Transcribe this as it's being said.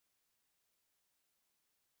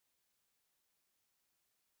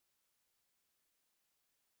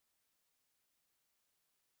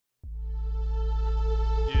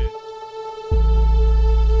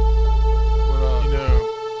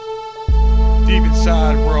deep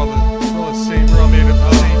inside, we're all the same, we're all made of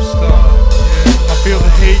the same stuff. I feel the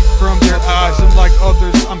hate from their eyes, I'm like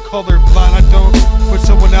others, I'm colorblind. I don't put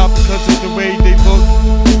someone out because of the way they look.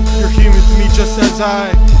 You're human to me just as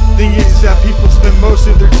I. Thing is that people spend most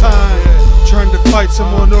of their time trying to fight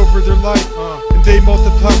someone over their life, and they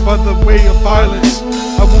multiply by the way of violence.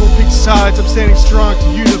 I won't pick sides, I'm standing strong to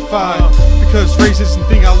unify, because race isn't the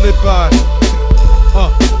thing I live by.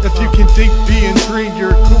 If you can think, be, and dream,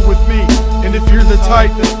 you're cool with me. And if you're the type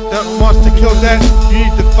that wants to kill that, you need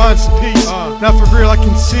to find some peace. Now for real, I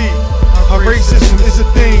can see how racism is a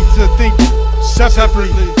thing to think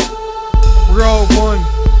separately. We're all one,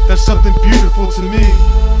 that's something beautiful to me.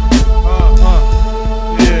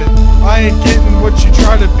 Yeah, I ain't getting what you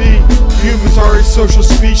try to be. Humans are a social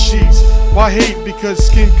species. Why hate? Because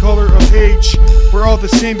skin color or age. We're all the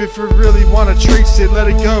same. If you really want to trace it, let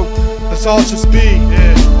it go. Let's all just be.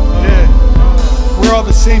 We're all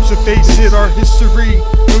the same, so face it. Our history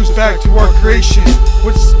goes back to our creation.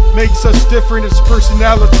 What makes us different is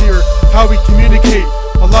personality or how we communicate.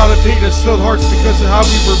 A lot of hate has filled hearts because of how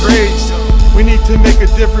we were raised. We need to make a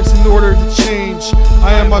difference in order to change.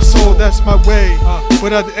 I am my soul, that's my way.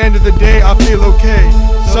 But at the end of the day, I feel okay.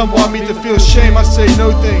 Some want me to feel shame, I say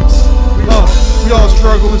no thanks. We all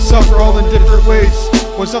struggle and suffer all in different ways.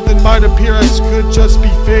 When something might appear as could just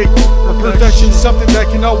be fake, or perfection is something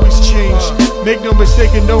that can always change. Make no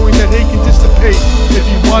mistake in knowing that hate can dissipate. If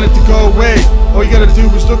you want it to go away, all you gotta do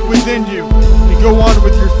is look within you and go on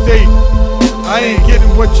with your fate. I ain't getting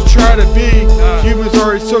what you try to be. Humans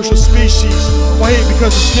are a social species. Why hate?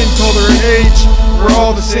 Because of skin color and age. We're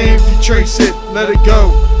all the same. If you trace it, let it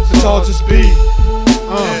go. Let's all just be.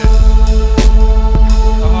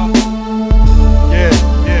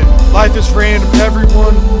 Life is random,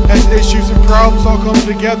 everyone has issues and problems all come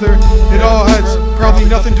together. It all has probably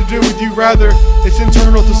nothing to do with you, rather it's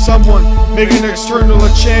internal to someone, making external a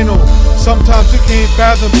channel. Sometimes you can't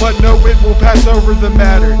fathom, but no, it will pass over the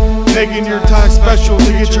matter, making your time special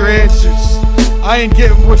to get your answers. I ain't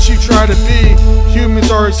getting what you try to be. Humans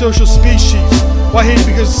are a social species. Why hate?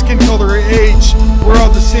 Because of skin color or age. We're all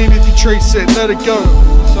the same. If you trace it, let it go.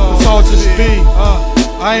 Let's all just be.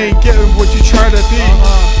 I ain't getting what you try to be.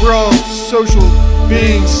 We're all social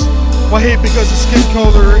beings. Why hate? Because of skin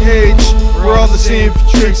color or age. We're all the same. If you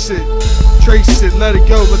trace it, let it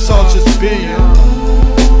go. Let's all just be.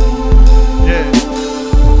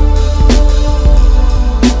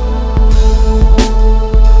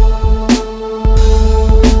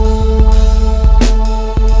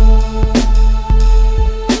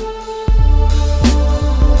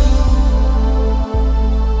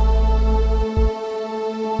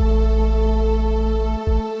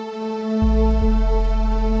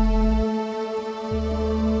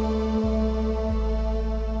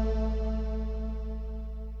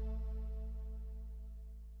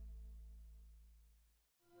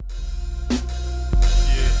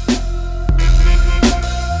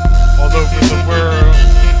 Over the world.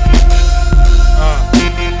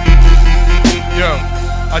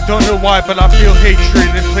 I don't know why, but I feel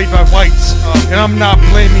hatred and played by whites. And I'm not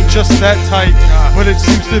blaming just that type, but it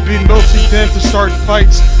seems to be mostly them to start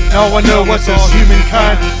fights. Now I know what's as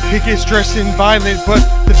humankind. It gets dressed in violent, but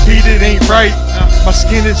defeated ain't right. My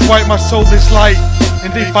skin is white, my soul is light,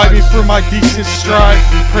 and they fight me for my decent stride.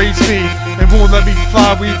 Praise me and won't let me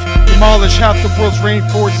fly. We've demolished half the world's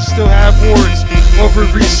rainforests and still have wars over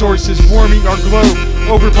resources, warming our globe,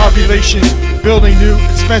 overpopulation, building new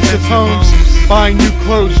expensive homes, buying new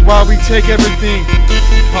clothes while we take everything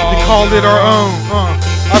and call it our own.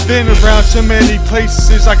 I've been around so many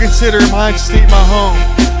places, I consider mine state my home,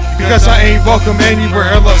 because I ain't welcome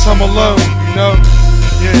anywhere unless I'm alone, you know?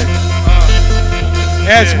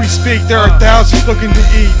 As we speak, there are thousands looking to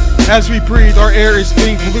eat. As we breathe, our air is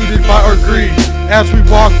being polluted by our greed. As we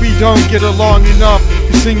walk, we don't get along enough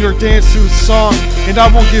to sing or dance to a song. And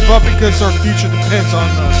I won't give up because our future depends on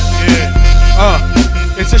us.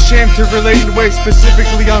 It's a shame to relate in ways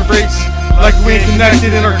specifically on race, like we ain't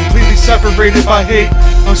connected and are completely separated by hate.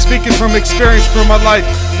 I'm speaking from experience from my life,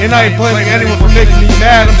 and I ain't blaming anyone for making me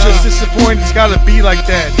mad. I'm just disappointed it's gotta be like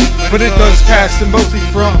that. But it does pass, and mostly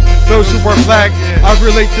from those who are black. I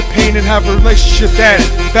relate to pain and have a relationship that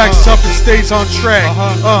backs up and stays on track.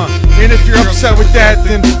 And if you're upset with that,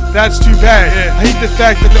 then that's too bad. I hate the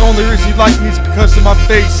fact that the only reason you like me is because of my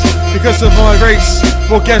face, because of my race.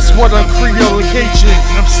 Well, guess what? I'm Creole and Cajun,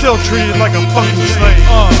 and I'm still treated like a fucking slave.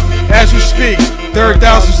 As we speak, there are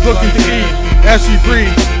thousands looking to eat. As we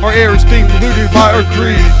breathe, our air is being polluted by our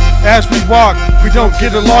greed. As we walk, we don't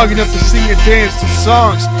get along enough to sing and dance to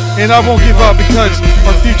songs. And I won't give up because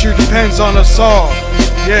our future depends on us all.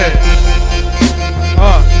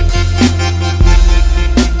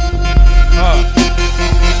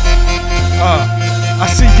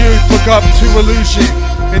 look up to illusion,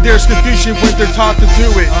 and there's confusion when they're taught to do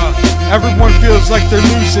it. Everyone feels like they're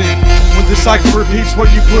losing when the cycle repeats what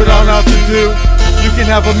you put on out to do. You can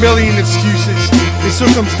have a million excuses, it still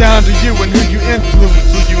comes down to you and who you influence.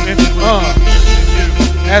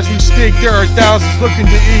 As we speak, there are thousands looking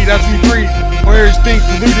to eat. As we breathe, our air is being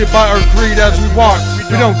polluted by our greed. As we walk,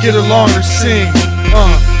 we don't get along or sing.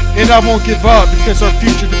 And I won't give up because our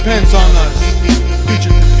future depends on us.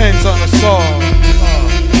 Future depends on us all.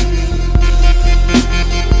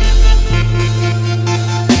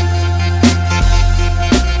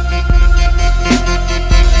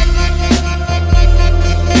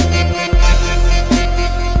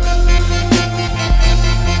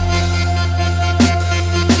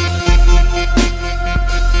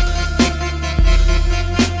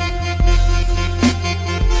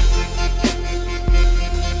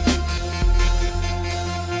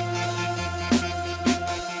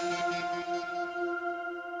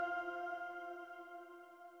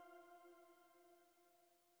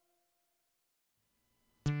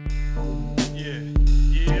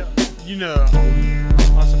 You know,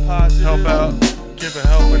 on some positive, help out, give a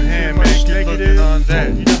helping hand, man, get looking on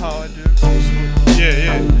that. You know how I do.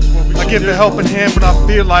 I give a helping hand when I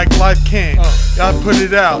feel like life can't. I put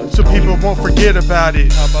it out so people won't forget about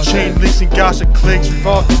it. Chain links and gossip cliques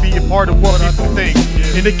revolve to be a part of what people think.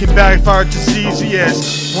 And it can backfire just as easy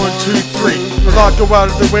as 1, 2, 3. A lot go out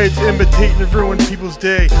of their way to imitate and ruin people's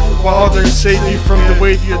day, while others save you from the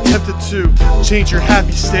way you attempted to change your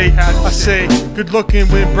happy state. I say, good looking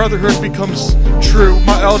when brotherhood becomes true.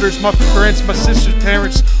 My elders, my friends, my sisters,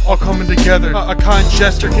 parents, all coming together. A kind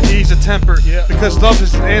gesture can ease a temper, because love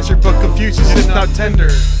is an answer but confuses is not tender.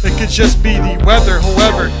 It could just be the weather,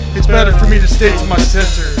 however, it's better for me to stay to my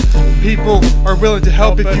center. People are willing to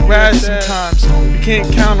help if you ask sometimes. You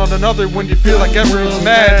can't count on another when you feel like everyone's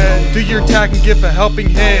mad. Do your tack and give a helping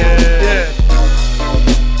hand.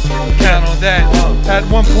 Count on that. At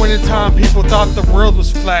one point in time, people thought the world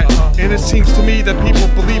was flat, and it seems to me that people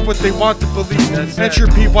believe what they want to believe.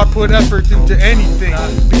 Entropy, why put effort into anything?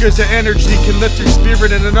 Because the energy can lift your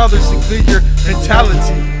spirit and another's to clear your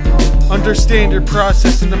mentality. Understand your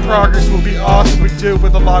process and the progress will be awesome. We deal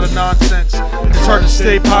with a lot of nonsense. It's hard to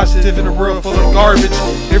stay positive in a world full of garbage.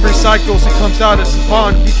 It recycles and comes out as a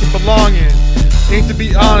bond we can belong in. Ain't to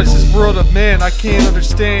be honest, this world of man I can't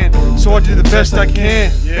understand, so I do the best I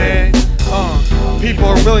can, man. People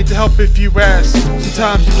are willing to help if you ask.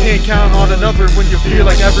 Sometimes you can't count on another when you feel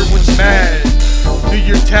like everyone's mad. Do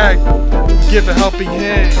your tack, give a helping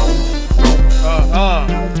hand.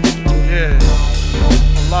 Yeah.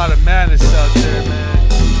 A lot of madness out there, man.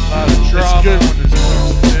 A lot of drama. It's good when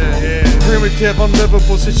it's primitive,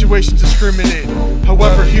 unlivable situations discriminate.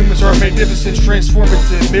 However, humans are magnificent,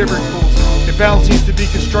 transformative miracles. And balance seems to be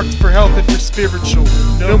constructed for health and for spiritual.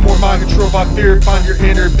 No more mind control by fear, find your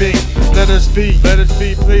inner being. Let us be,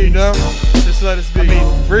 please. No, just let us be. I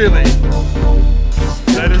mean, really.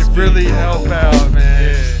 Let us really help out,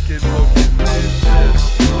 man. Just get looking, man.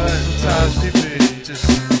 Sometimes people just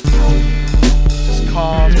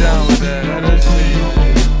calm down with that. Let us be.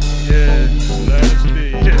 Let us be.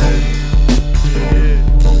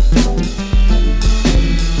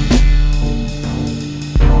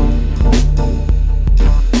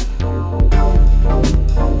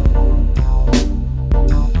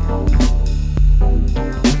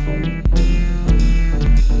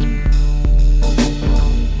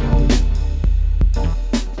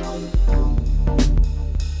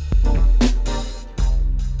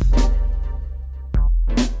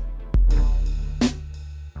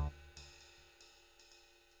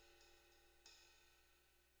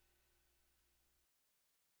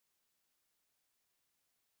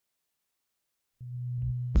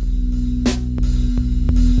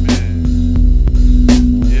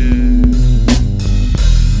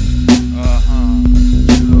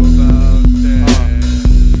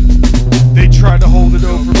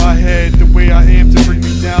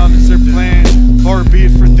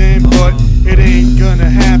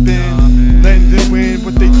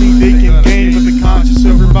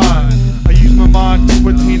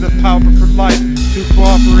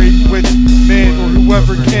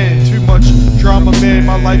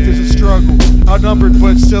 My life is a struggle, outnumbered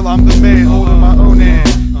but still I'm the man, holding my own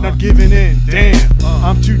hand, not giving in, damn,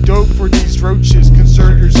 I'm too dope for these roaches,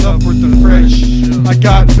 concern yourself with the fresh, I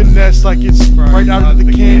got finesse like it's right out of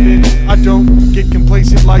the cannon, I don't get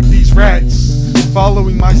complacent like these rats,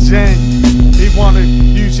 following my zen, they wanna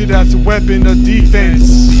use it as a weapon of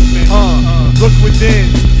defense, look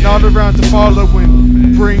within, not around to follow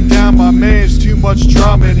and bring down my mans, too much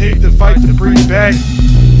drama and hate to fight to bring back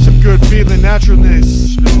some good feeling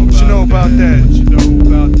naturalness. What you know about that?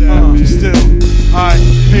 Still, I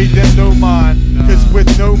pay them no mind, cause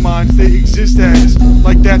with no minds they exist as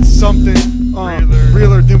like that's something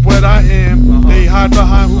realer than what I am. They hide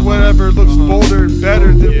behind whatever looks bolder and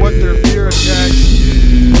better than what their fear attacks.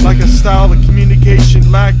 Like a style of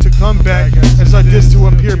communication lack to come back as I diss to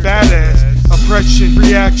appear badass. Oppression,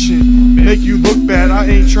 reaction, make you look bad. I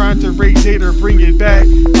ain't trying to raise hate or bring it back.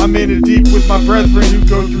 I'm in it deep with my brethren who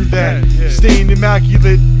go through that, staying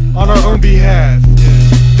immaculate on our own behalf.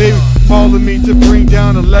 They follow me to bring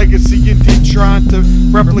down a legacy and deep trying to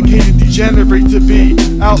replicate and degenerate to be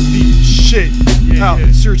out the shit. Out,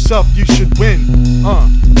 it's yourself, you should win.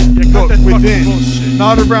 Look within,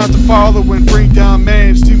 not around to follow and bring down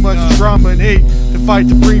man. It's too much drama and hate to fight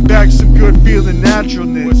to bring back some good feeling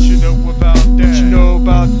naturalness. What you know about that? What you know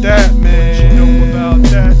about that, man? What you know about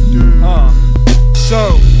that, dude?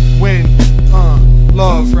 So when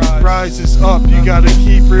love rises up, you gotta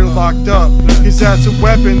keep real locked up, cause that's a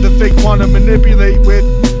weapon the fake wanna manipulate with,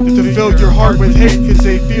 to fill your heart with hate, cause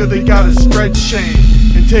they feel they gotta spread shame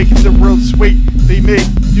and take the world's weight. They make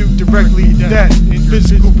you directly that in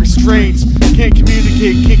physical restraints. Can't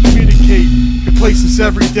communicate, complacency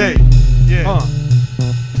every day.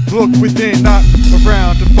 Look within, not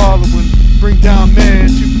around to follow and bring down man.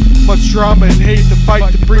 Too much drama and hate to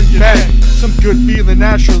fight to bring back some good feeling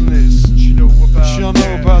naturalness. What you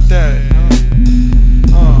know about that?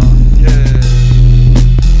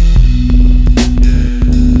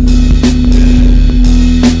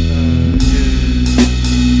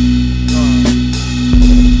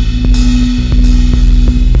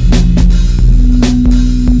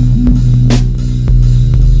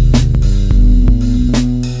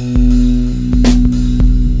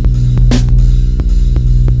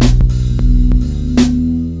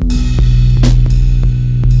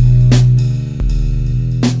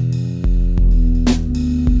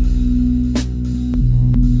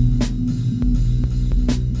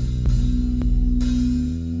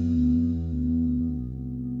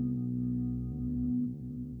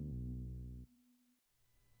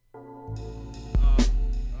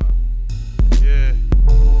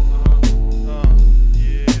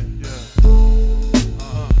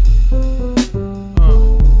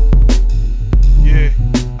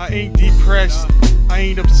 I ain't depressed, I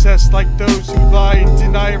ain't obsessed like those who lie and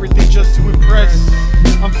deny everything just to impress.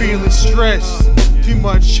 I'm feeling stressed, too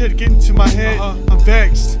much shit getting to my head, I'm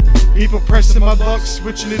vexed. People pressing my luck,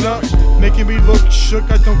 switching it up, making me look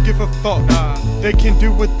shook, I don't give a fuck. They can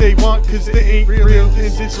do what they want cause they ain't real in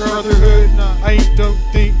this brotherhood. I don't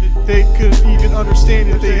think they could even understand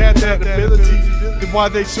if they had that ability. Then why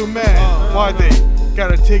they so mad? Why they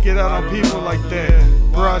gotta take it out on people like that?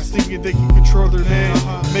 Broads thinking they can control their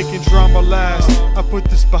land, making drama last. I put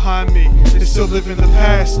this behind me, they still live in the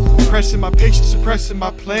past, pressing my patience, suppressing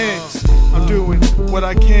my plans. I'm doing what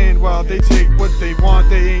I can while they take what they want.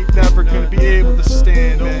 They ain't never gonna be able to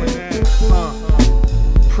stand, man.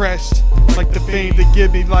 Pressed like the fame they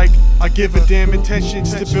give me, like I give a damn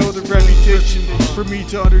intentions to build a reputation. For me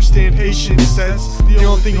to understand patience, that's the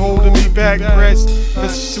only thing holding me back. Pressed,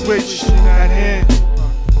 let's switch at hand.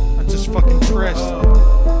 I'm just fucking pressed.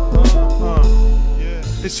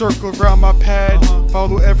 They circle around my pad,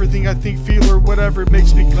 follow everything I think, feel, or whatever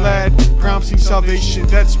makes me glad. Promising salvation,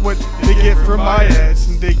 that's what they get from my ass.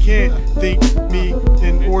 And they can't think me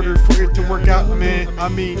in order for it to work out, man. I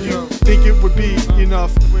mean, you think it would be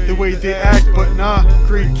enough the way they act, but nah,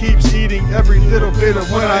 greed keeps eating every little bit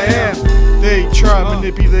of what I am. They try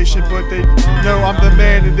manipulation, but they know I'm the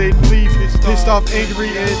man, and they leave pissed off, angry,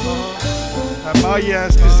 and at my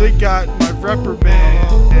ass, cause they got my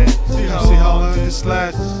reprimand. And see how long this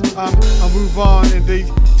lasts. I'll move on and they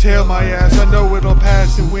tail my ass. I know it'll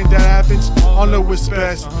pass, and when that happens, I'll know what's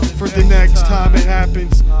best. For the next time it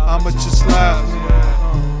happens, I'ma just laugh.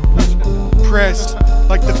 Pressed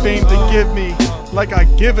like the fame they give me, like I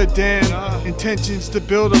give a damn. Intentions to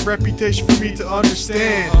build a reputation for me to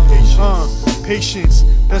understand. Patience,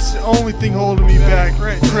 that's the only thing holding me back.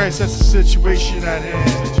 Press, that's the situation at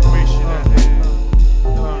hand.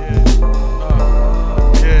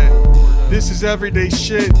 This is everyday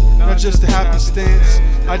shit, not just a happenstance.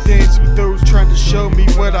 I dance with those trying to show me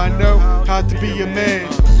what I know, how to be a man.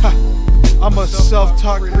 I'm a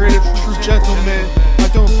self-taught, creative, true gentleman. I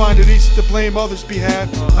don't find it easy to blame others' behalf.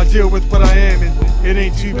 I deal with what I am, and it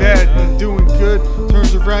ain't too bad. I'm doing good,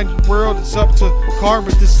 turns around your world. It's up to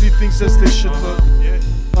karma to see things as they should look.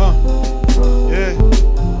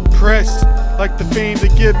 Pressed like the fame they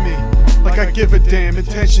give me, like I give a damn.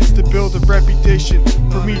 Intentions to build a reputation,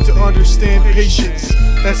 for me to understand patience.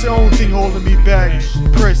 That's the only thing holding me back.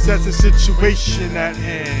 Press, that's the situation at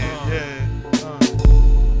hand. Yeah.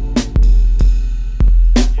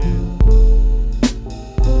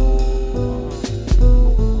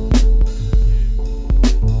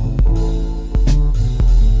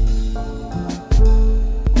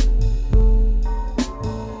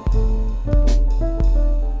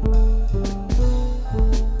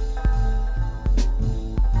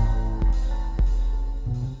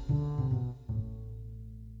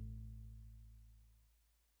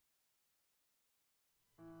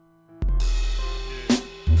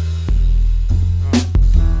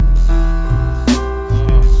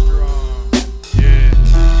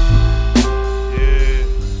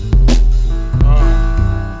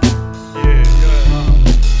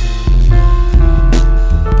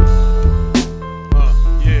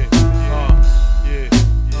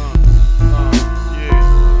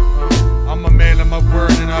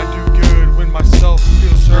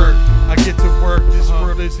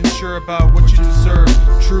 About what you deserve.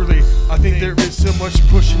 Truly, I think there is so much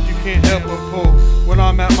pushing you can't help but pull. When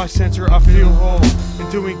I'm at my center, I feel whole,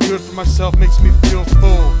 and doing good for myself makes me feel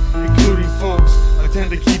full, including folks. I tend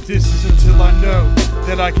to keep distance until I know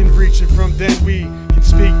that I can reach, and from then we can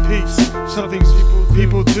speak peace. Some things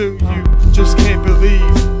people do, you just can't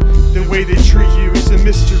believe. The way they treat you is a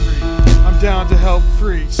mystery. I'm down to help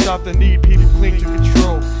free, stop the need people cling to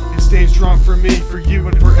control, and stay strong for me, for you,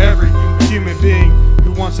 and for every human being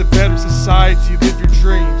who wants a better society. Live your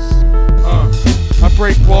dreams. I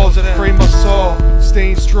break walls that frame us all,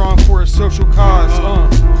 staying strong for a social cause.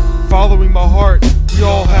 Following my heart, we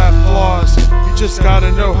all have flaws. You just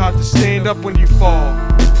gotta know how to stand up when you fall.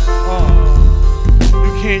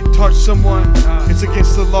 You can't touch someone, it's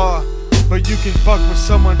against the law, but you can fuck with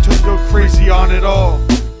someone to go crazy on it all.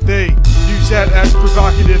 They use that as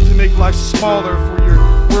provocative to make life smaller, for your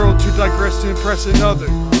world to digress to impress another.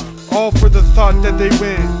 All for the thought that they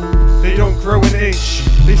win. They don't grow an inch,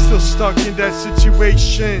 they still stuck in that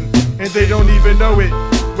situation, and they don't even know it.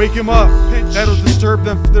 Wake them up, that'll disturb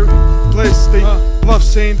them for their bliss. They bluff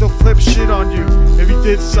saying they'll flip shit on you if you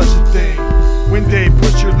did such a thing. When they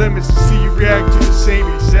push your limits to see you react to the same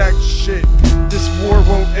exact shit. This war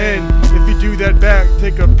won't end if you do that back.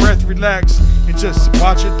 Take a breath, relax, and just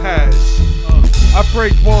watch it pass. I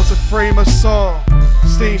break walls that frame us all,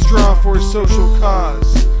 staying strong for a social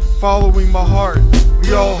cause. Following my heart,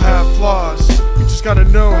 we all have flaws. You just gotta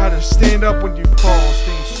know how to stand up when you fall,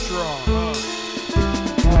 staying strong.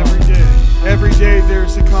 Every day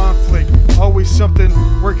there's a conflict, always something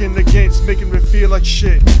working against, making me feel like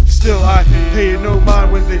shit. Still I pay no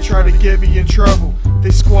mind when they try to get me in trouble.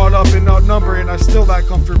 They squad up and outnumber and I still act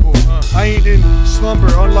comfortable. I ain't in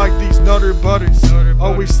slumber, unlike these nutter butters.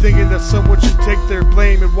 Always thinking that someone should take their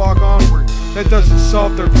blame and walk onward. That doesn't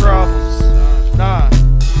solve their problems. Nah.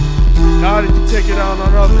 Not if you take it out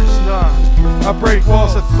on others, nah. I break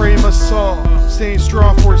walls that frame us all, staying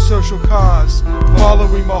strong for a social cause.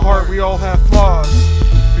 Following my heart, we all have flaws.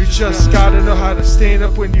 You just gotta know how to stand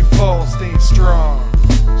up when you fall, staying strong,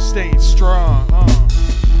 staying strong.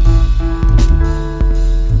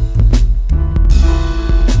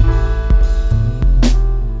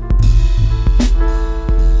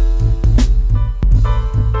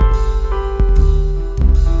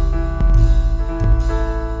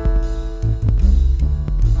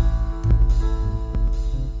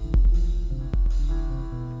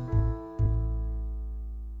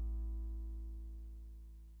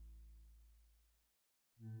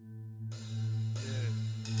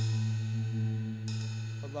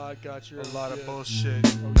 Got you a lot of bullshit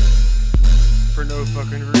for no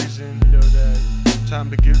fucking reason. You know that.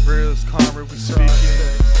 Time to get real, it's karma we speaking.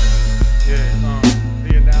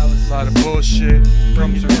 The analysis. A lot of bullshit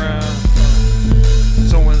comes around.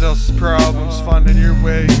 Someone else's problems, finding your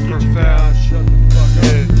way profound.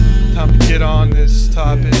 Time to get on this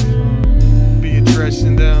topic, be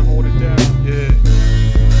addressing them. Hold it down.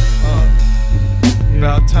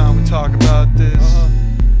 About time we talk about this.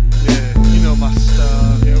 You know my style.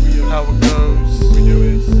 How it goes, we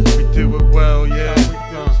do it well, yeah.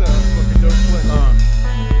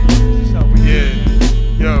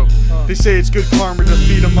 Yo, they say it's good karma to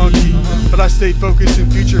feed a monkey, but I stay focused in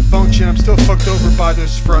future function. I'm still fucked over by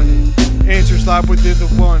those fronting. Answers lie within the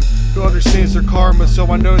one who understands their karma, so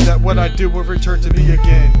I know that what I do will return to me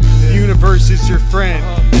again. The universe is your friend,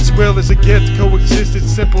 its will is a gift, coexist, it's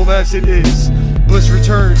simple as it is. Bliss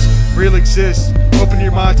returns, real exists. Open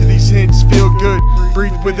your mind to these hints, feel good,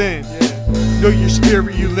 breathe within. Know your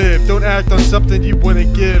spirit you live, don't act on something you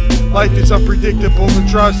wouldn't give. Life is unpredictable and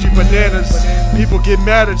drives you bananas. People get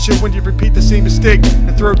mad at you when you repeat the same mistake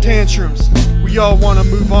and throw tantrums. We all wanna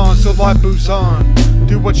move on, so life moves on.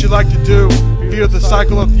 Do what you like to do, feel the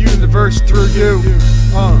cycle of the universe through you.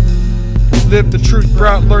 Live the truth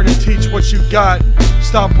route, learn and teach what you got.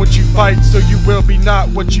 Stop what you fight, so you will be not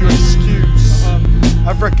what you excuse.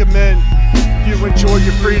 I recommend you enjoy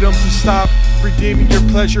your freedom to stop redeeming your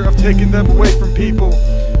pleasure of taking them away from people.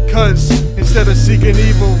 Cause instead of seeking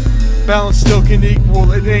evil, balance still can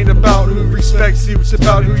equal. It ain't about who respects you, it's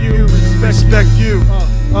about who you respect you.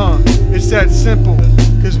 It's that simple,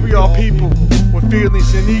 cause we all people with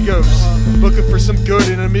feelings and egos, looking for some good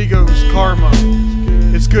in amigos, karma.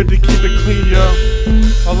 It's good to keep it clean,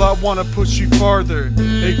 yo. A lot wanna push you farther,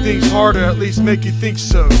 make things harder, at least make you think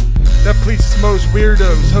so. That pleases most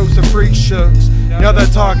weirdos, hosts of freak shows. Now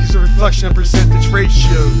that talk is a reflection of percentage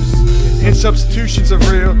ratios. And substitutions are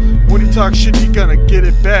real. When you talk shit, you gonna get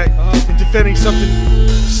it back. And defending something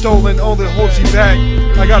stolen only holds you back.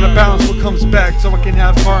 I gotta balance what comes back so I can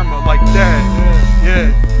have karma like that.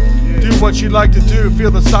 Yeah. Do what you like to do,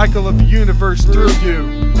 feel the cycle of the universe through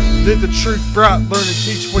you. Live the truth route, learn and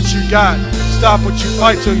teach what you got. Stop what you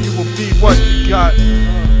fight so you will be what you got.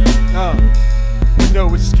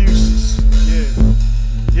 No excuses.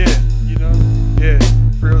 Yeah, you know. Yeah,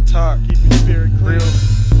 real talk. Keep your spirit clear. Real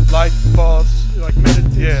life evolves. Like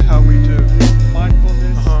meditation. Yeah, how we do.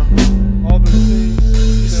 Mindfulness. All those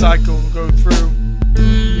things. Cycle go through.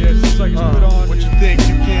 Yeah, it's just like it's put on. What you think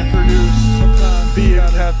you can't produce. Sometimes be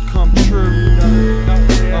it have come true. You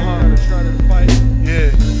gotta try to fight.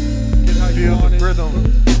 Yeah. Get how you want it. Rhythm.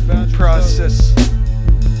 Process.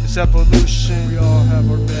 It's evolution. We all have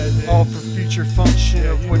our bad days. All for future function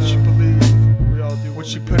of what you believe. We all do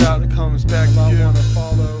what you put out, it comes back to you.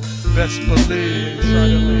 Follow. Best believe. Try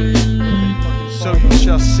to leave. So you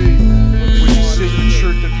shall see when you see the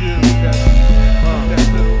truth of you. That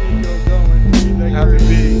little ego going. How to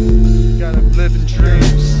be. Gotta live in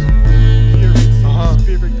dreams.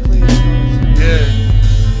 Spirit clean. Yeah. You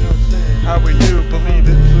know what I'm saying? How we do, believe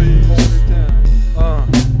it, please. Hold it down.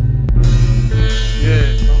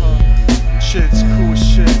 Yeah. Shit's cool as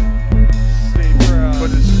shit. Stay proud. But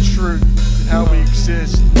it's the truth and how we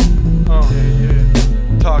exist.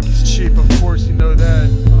 Talk is cheap, of course, you know that.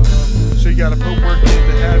 So you gotta put work in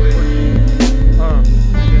to have it.